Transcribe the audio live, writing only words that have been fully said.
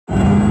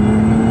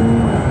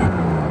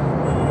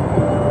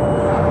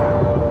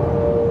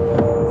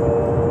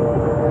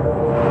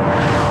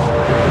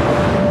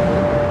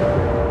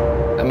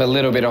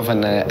little bit of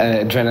an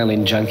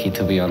adrenaline junkie,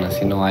 to be honest.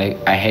 You know,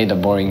 I hate a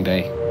boring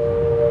day.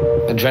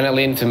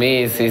 Adrenaline to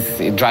me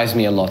it drives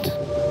me a lot.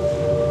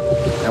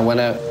 I want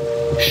to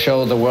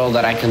show the world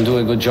that I can do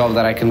a good job,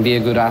 that I can be a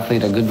good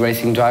athlete, a good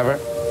racing driver.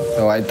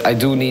 So I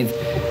do need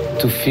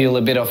to feel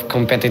a bit of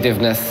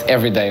competitiveness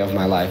every day of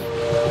my life.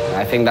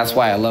 I think that's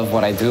why I love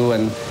what I do,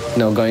 and you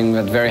know, going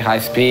at very high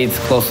speeds,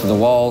 close to the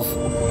walls,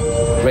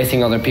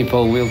 racing other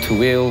people wheel to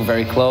wheel,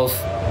 very close.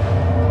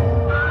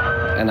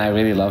 And I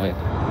really love it.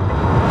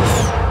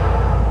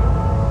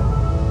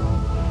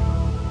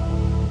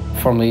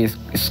 For me,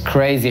 it's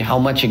crazy how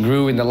much it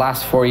grew in the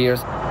last 4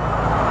 years.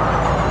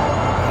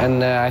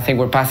 And I think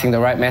we're passing the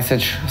right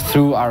message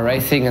through our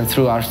racing and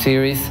through our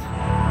series.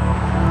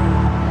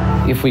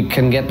 If we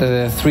can get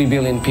the 3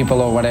 billion people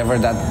or whatever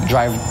that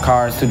drive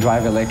cars to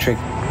drive electric,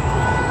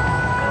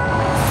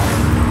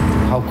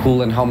 how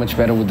cool and how much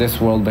better would this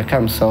world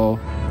become? So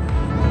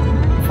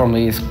for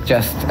me, it's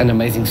just an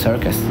amazing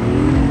circus.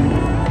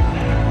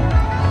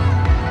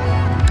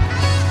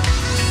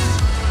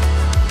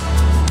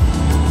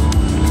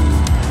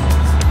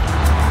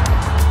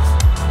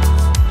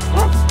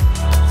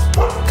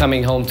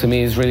 Coming home to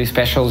me is really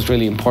special, it's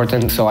really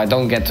important, so I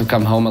don't get to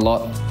come home a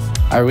lot.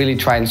 I really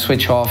try and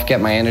switch off, get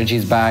my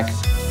energies back.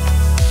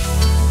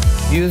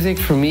 Music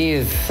for me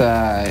is,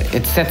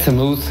 it sets a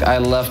mood. I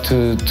love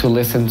to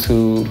listen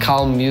to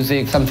calm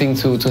music, something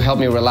to help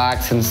me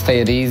relax and stay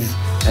at ease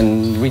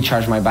and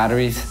recharge my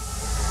batteries.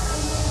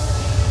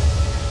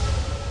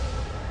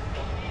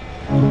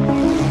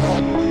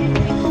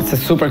 It's a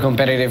super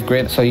competitive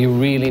grid, so you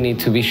really need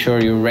to be sure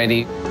you're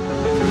ready.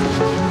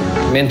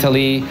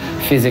 Mentally,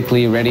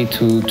 physically ready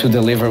to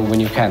deliver when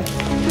you can.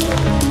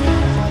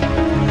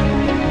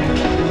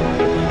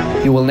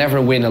 You will never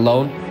win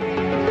alone.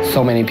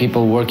 So many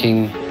people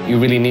working, you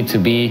really need to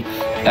be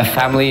a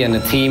family and a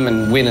team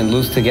and win and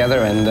lose together,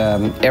 and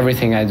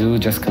everything I do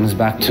just comes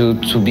back to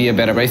be a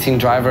better racing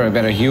driver, a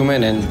better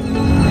human, and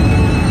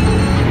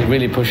it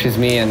really pushes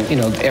me, and you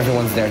know,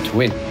 everyone's there to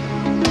win.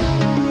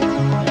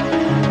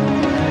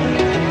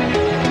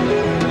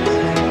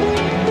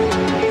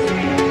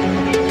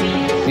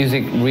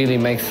 Music really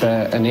makes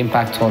an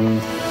impact on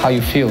how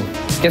you feel.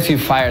 It gets you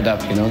fired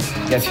up, you know,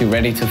 it gets you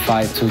ready to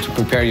fight, to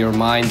prepare your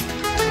mind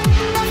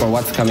for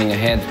what's coming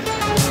ahead.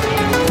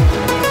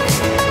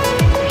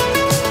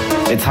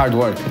 It's hard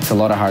work, it's a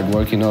lot of hard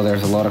work, you know,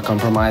 there's a lot of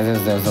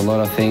compromises, there's a lot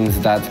of things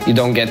that you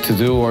don't get to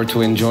do or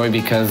to enjoy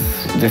because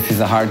this is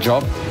a hard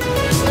job.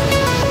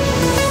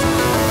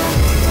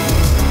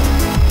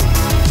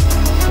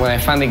 When I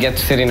finally get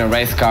to sit in a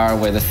race car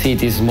where the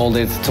seat is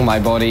molded to my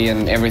body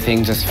and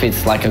everything just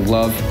fits like a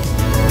glove,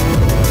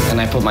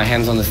 and I put my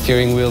hands on the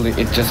steering wheel,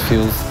 it just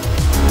feels,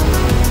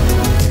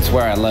 it's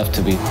where I love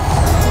to be.